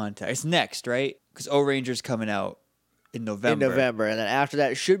that context. It's next, right? Because O-Ranger's coming out in November. And then after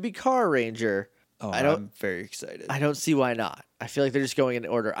that, it should be Car Ranger. Oh, I'm very excited. I don't see why not. I feel like they're just going in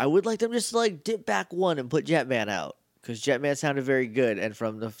order. I would like them just to like dip back one and put Jetman out. Because Jetman sounded very good. And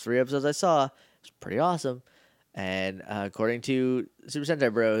from the 3 episodes I saw, it's pretty awesome. And according to Super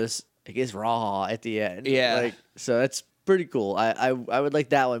Sentai Bros, it gets raw at the end. Yeah. So that's pretty cool. I would like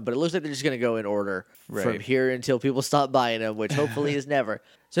that one, but it looks like they're just going to go in order from here until people stop buying them, which hopefully is never.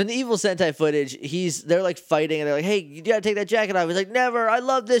 So in the evil Sentai footage, they're like fighting and they're like, hey, you got to take that jacket off. He's like, never. I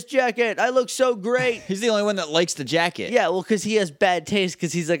love this jacket. I look so great. He's the only one that likes the jacket. Yeah, well, because he has bad taste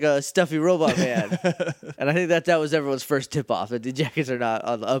because he's like a stuffy robot man. And I think that was everyone's first tip off, that the jackets are not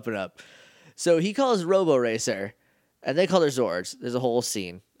on the up and up. So he calls Robo Racer, and they call her Zords. There's a whole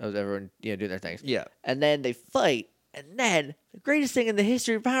scene of everyone doing their things. Yeah. And then they fight. And then the greatest thing in the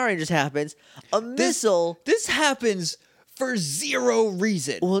history of Power Rangers happens. A missile. This happens for zero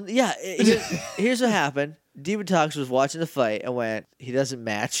reason. Well, yeah. Here's what happened. Divatox was watching the fight and went, he doesn't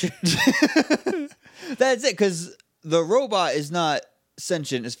match. That's it, because the robot is not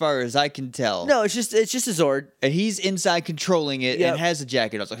sentient as far as I can tell. No, it's just a Zord. And he's inside controlling it Yep. and has a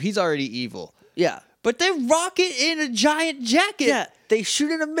jacket on, so he's already evil. Yeah. But they rock it in a giant jacket. Yeah, they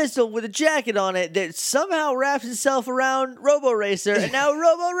shoot in a missile with a jacket on it that somehow wraps itself around Robo Racer, and now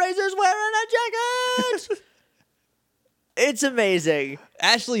Robo Racer's wearing a jacket. It's amazing.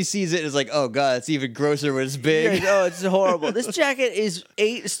 Ashley sees it and is like, oh god, it's even grosser when it's big. Oh, it's horrible. This jacket is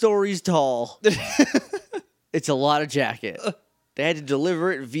 8 stories tall. It's a lot of jacket. They had to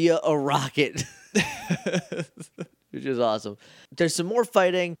deliver it via a rocket. Which is awesome. There's some more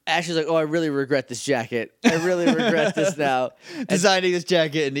fighting. Ashley's like, oh, I really regret this jacket. I really regret this now. Designing this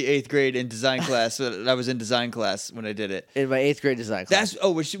jacket in the 8th grade in design class. I was in design class when I did it. In my 8th grade design class.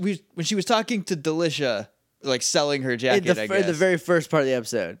 When she was talking to Delicia, like selling her jacket, I guess. In the very first part of the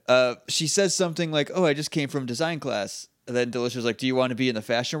episode. She says something like, oh, I just came from design class. And then Delicia's like, do you want to be in the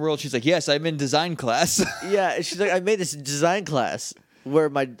fashion world? She's like, yes, I'm in design class. Yeah, she's like, I made this in design class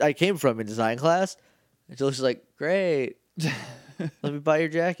where I came from in design class. And Delicia's like, great. Let me buy your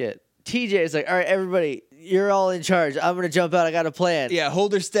jacket. TJ is like, all right, everybody, you're all in charge. I'm going to jump out. I got a plan. Yeah,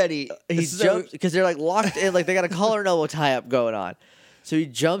 hold her steady. He jumps because they're like locked in, like they got a collar and elbow tie up going on. So he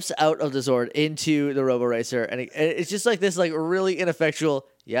jumps out of the Zord into the Robo Racer, and it's just like this, like really ineffectual.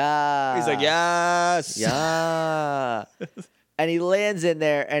 Yeah. He's like, yes. Yeah. And he lands in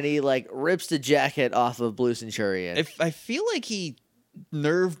there, and he like rips the jacket off of Blue Centurion. I feel like he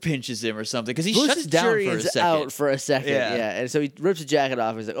nerve pinches him or something because he Blue shuts down for a Centurion's second. out for a second, yeah. And so he rips the jacket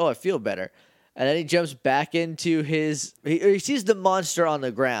off. And he's like, "Oh, I feel better." And then he jumps back into his. He sees the monster on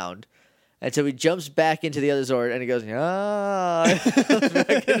the ground, and so he jumps back into the other Zord, and he goes, "Ah!"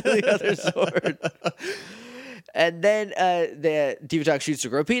 back into the other Zord. And then the Divatox shoots the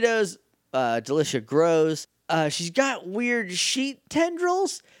torpedoes. Delicia grows. She's got weird sheet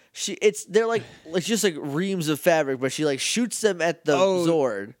tendrils. They're like just like reams of fabric, but she like shoots them at the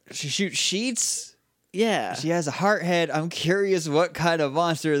Zord. She shoots sheets. Yeah. She has a heart head. I'm curious what kind of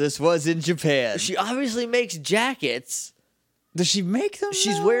monster this was in Japan. She obviously makes jackets. Does she make them?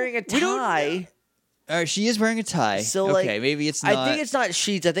 She's though? wearing a tie. She is wearing a tie. So okay, like, maybe it's not. I think it's not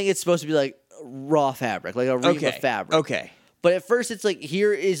sheets. I think it's supposed to be like raw fabric, like a ream of fabric. Okay. But at first, it's like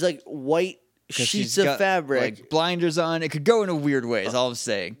here is like white sheets of fabric, like blinders on. It could go in a weird way. Is all I'm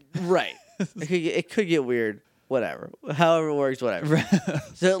saying. Right. It could get weird. Whatever. However it works, whatever.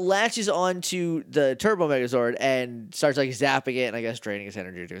 So it latches onto the Turbo Megazord and starts like zapping it and I guess draining its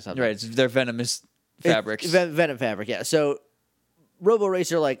energy or something. Right. It's their venomous fabrics. Venom fabric, yeah. So Robo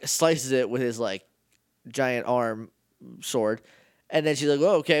Racer like slices it with his like giant arm sword. And then she's like,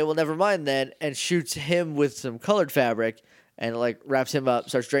 oh, okay, well, never mind then. And shoots him with some colored fabric and like wraps him up,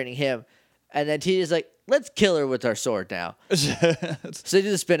 starts draining him. And then TJ's like, let's kill her with our sword now. So they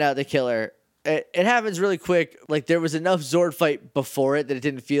do the spin out, they kill her. It happens really quick. Like there was enough Zord fight before it that it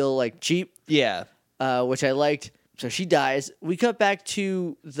didn't feel like cheap. Yeah. Which I liked. So she dies. We cut back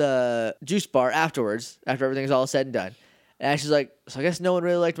to the juice bar afterwards, after everything's all said and done. And she's like, so I guess no one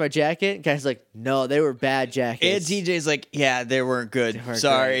really liked my jacket? And Guy's like, no, they were bad jackets. And TJ's like, yeah, they weren't good. They weren't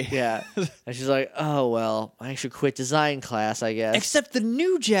Sorry. great. Yeah. And she's like, oh, well, I should quit design class, I guess. Except the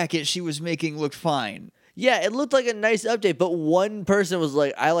new jacket she was making looked fine. Yeah, it looked like a nice update, but one person was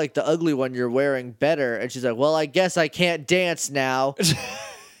like, I like the ugly one you're wearing better. And she's like, well, I guess I can't dance now.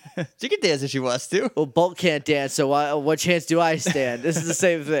 She can dance if she wants to. Well, Bulk can't dance, so what chance do I stand? This is the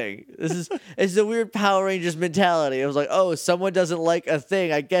same thing. It's the weird Power Rangers mentality. It was like, oh, someone doesn't like a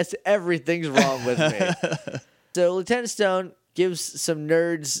thing. I guess everything's wrong with me. So Lieutenant Stone gives some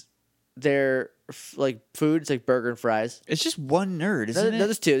nerds their like food. It's like burger and fries. It's just one nerd, isn't it? No,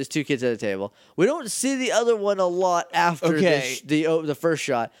 there's two. There's two kids at a table. We don't see the other one a lot after the first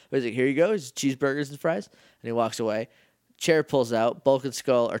shot. But he's like, here you go. It's cheeseburgers and fries. And he walks away. Chair pulls out. Bulk and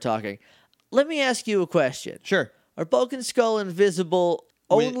Skull are talking. Let me ask you a question. Sure. Are Bulk and Skull invisible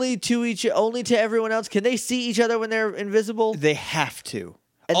only to everyone else? Can they see each other when they're invisible? They have to.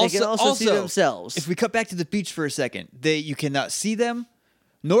 And they can also see themselves. If we cut back to the beach for a second, you cannot see them,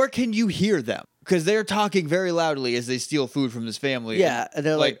 nor can you hear them. Because they're talking very loudly as they steal food from this family. Yeah, and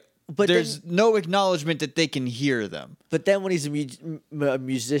they're like but there's no acknowledgement that they can hear them. But then when he's a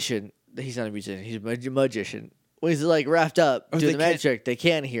musician, he's not a musician, he's a magician. When he's like wrapped up doing the magic trick, they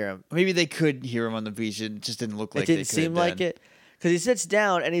can hear him. Maybe they could hear him on the beach. It just didn't look like they could. It didn't seem like it. Because he sits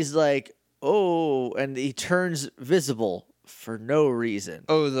down and he's like, oh, and he turns visible for no reason.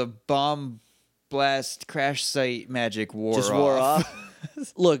 Oh, the bomb blast crash site magic wore off.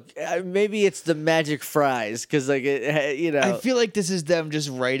 Look, maybe it's the magic fries because, like, I feel like this is them just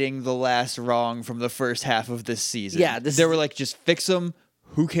righting the last wrong from the first half of this season. Yeah, they were like, just fix them.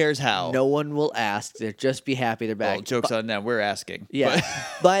 Who cares how? no one will ask. They'll just be happy they're back. Well, joke's on them. We're asking. Yeah.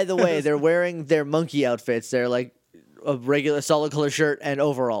 But- By the way, they're wearing their monkey outfits. They're like a regular solid color shirt and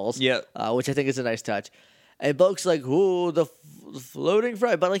overalls. Yep. Which I think is a nice touch. And Bulk's like, "Ooh, the floating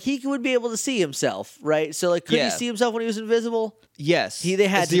fry," but like he would be able to see himself, right? So like, could Yeah. he see himself when he was invisible? yes. They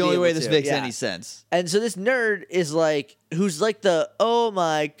had It's to the be only able way this to, makes yeah. any sense. And so this nerd is like, who's like the oh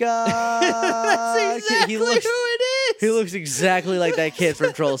my god, That's exactly he looks, who it is. He looks exactly like that kid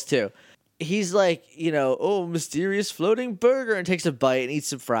from Trolls 2. He's like, oh, mysterious floating burger, and takes a bite and eats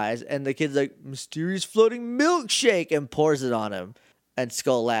some fries. And the kid's like, mysterious floating milkshake, and pours it on him. And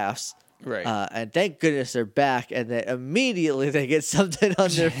Skull laughs. Right. And thank goodness they're back, and then immediately they get something on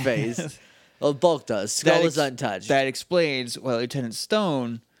their face. Well, Bulk does. Skull is untouched. That explains why Lieutenant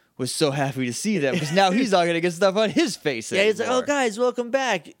Stone was so happy to see them, because now he's not going to get stuff on his face Yeah, he's like, anymore. "Oh, guys, welcome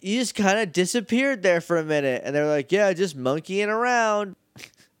back. You just kind of disappeared there for a minute." And they're like, "Yeah, just monkeying around."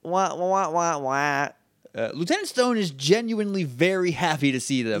 Wah, wah, wah, wah. Lieutenant Stone is genuinely very happy to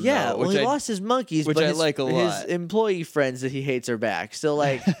see them. Yeah, though, well, which he I- lost his monkeys, which but I his, like a his lot. employee friends that he hates are back. So,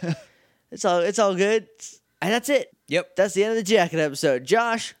 like, it's all good. And that's it. Yep. That's the end of the jacket episode.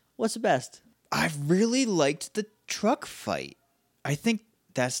 Josh, what's the best? I really liked the truck fight. I think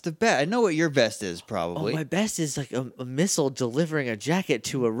that's the best. I know what your best is, Oh, probably. my best is like a missile delivering a jacket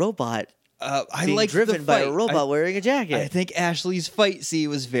to a robot I being liked driven the by fight. a robot wearing a jacket. I think Ashley's fight scene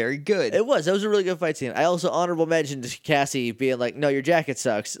was very good. It was. That was a really good fight scene. I also honorable mentioned Cassie being like, "No, your jacket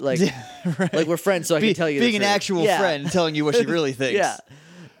sucks." Like, Right. like we're friends, so I can tell you. the being an truth. actual Yeah. friend, telling you what she really thinks. Yeah,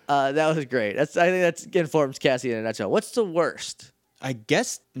 that was great. I think that's informs Cassie in a nutshell. What's the worst? I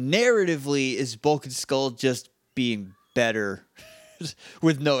guess narratively is Bulk and Skull just being better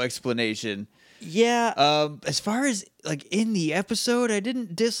with no explanation. Yeah. As far as like in the episode, I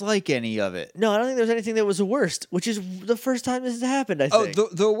didn't dislike any of it. No, I don't think there was anything that was the worst, which is the first time this has happened, I Oh, think.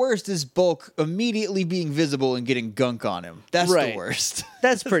 the worst is Bulk immediately being visible and getting gunk on him. That's Right. the worst.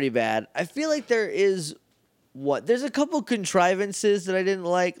 That's pretty bad. I feel like there's a couple contrivances that I didn't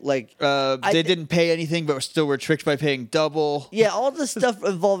like. Like, They didn't pay anything, but still were tricked by paying double. yeah, all the stuff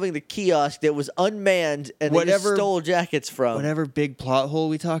involving the kiosk that was unmanned and they just Whatever- stole jackets from. Whatever big plot hole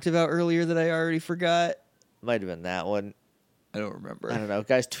we talked about earlier that I already forgot. Might have been that one. I don't remember. I don't know.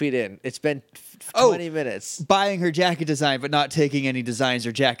 Guys, tweet in. It's been Oh. 20 minutes. Buying her jacket design, but not taking any designs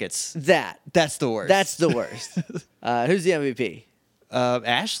or jackets. That's the worst. That's the worst. Who's the MVP?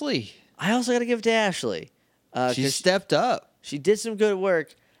 Ashley. I also got to give it to Ashley. She 'Cause stepped up. she did some good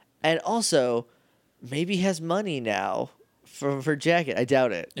work, and also maybe has money now for her jacket. I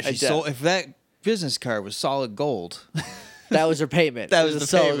doubt it. If that business card was solid gold. That was her payment. That It was a the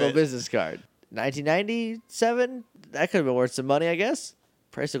solid payment. business card. 1997. That could have been worth some money, I guess.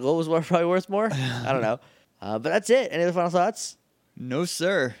 Price of gold was probably worth more. I don't know. But that's it. Any other final thoughts? No,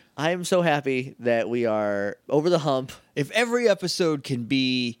 sir. I am so happy that we are over the hump. If every episode can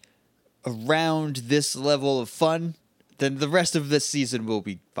be around this level of fun, then the rest of this season will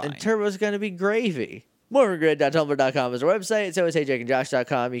be fine. And Turbo's going to be gravy. MorphinGrid.tumblr.com is our website. So is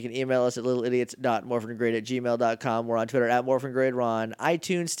HeyJakeandJosh.com. You can email us at littleidiots.morphingrid@gmail.com. We're on Twitter at MorphinGrid. We're on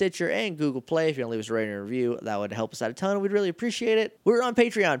iTunes, Stitcher, and Google Play. If you want to leave us a rating and review, that would help us out a ton. We'd really appreciate it. We're on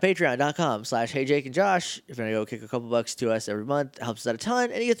Patreon, patreon.com/HeyJakeandJosh. If you want to go kick a couple bucks to us every month, it helps us out a ton,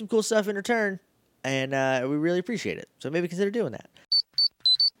 and you get some cool stuff in return. And we really appreciate it. So maybe consider doing that.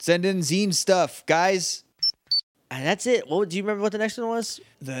 Send in zine stuff, guys. And that's it. Do you remember what the next one was?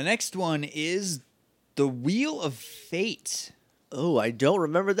 The next one is The Wheel of Fate. Oh, I don't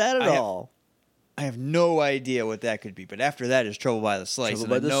remember that at all. I have no idea what that could be, but after that is Trouble by the Slice, Trouble and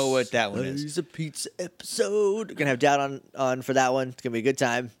by I the know what that one is. Slice of Pizza episode. We're gonna have Doubt on for that one. It's gonna be a good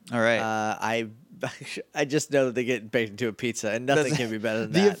time. All right. I just know that they get baked into a pizza, and nothing can be better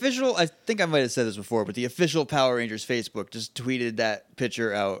than The that. official, I think I might have said this before, but the official Power Rangers Facebook just tweeted that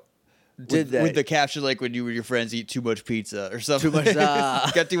picture out. Did they? With the caption like, when you and your friends eat too much pizza or something. Too much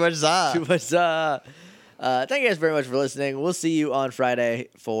za. Got too much za. Too much. Thank you guys very much for listening. We'll see you on Friday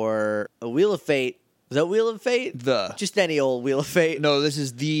for a Wheel of Fate. Is that Wheel of Fate? Just any old Wheel of Fate. No, this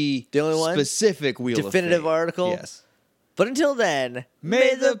is the only one? specific Wheel Definitive of Fate. article? Yes. But until then,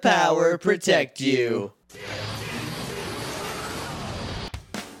 May the power protect you.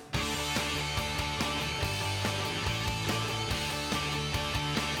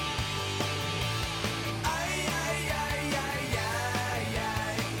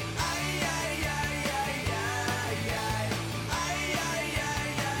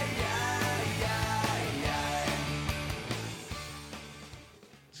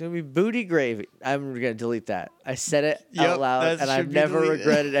 gonna be booty gravy. I'm gonna delete that. I said it Yep, out loud, that and should I've be never deleted.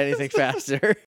 regretted anything faster.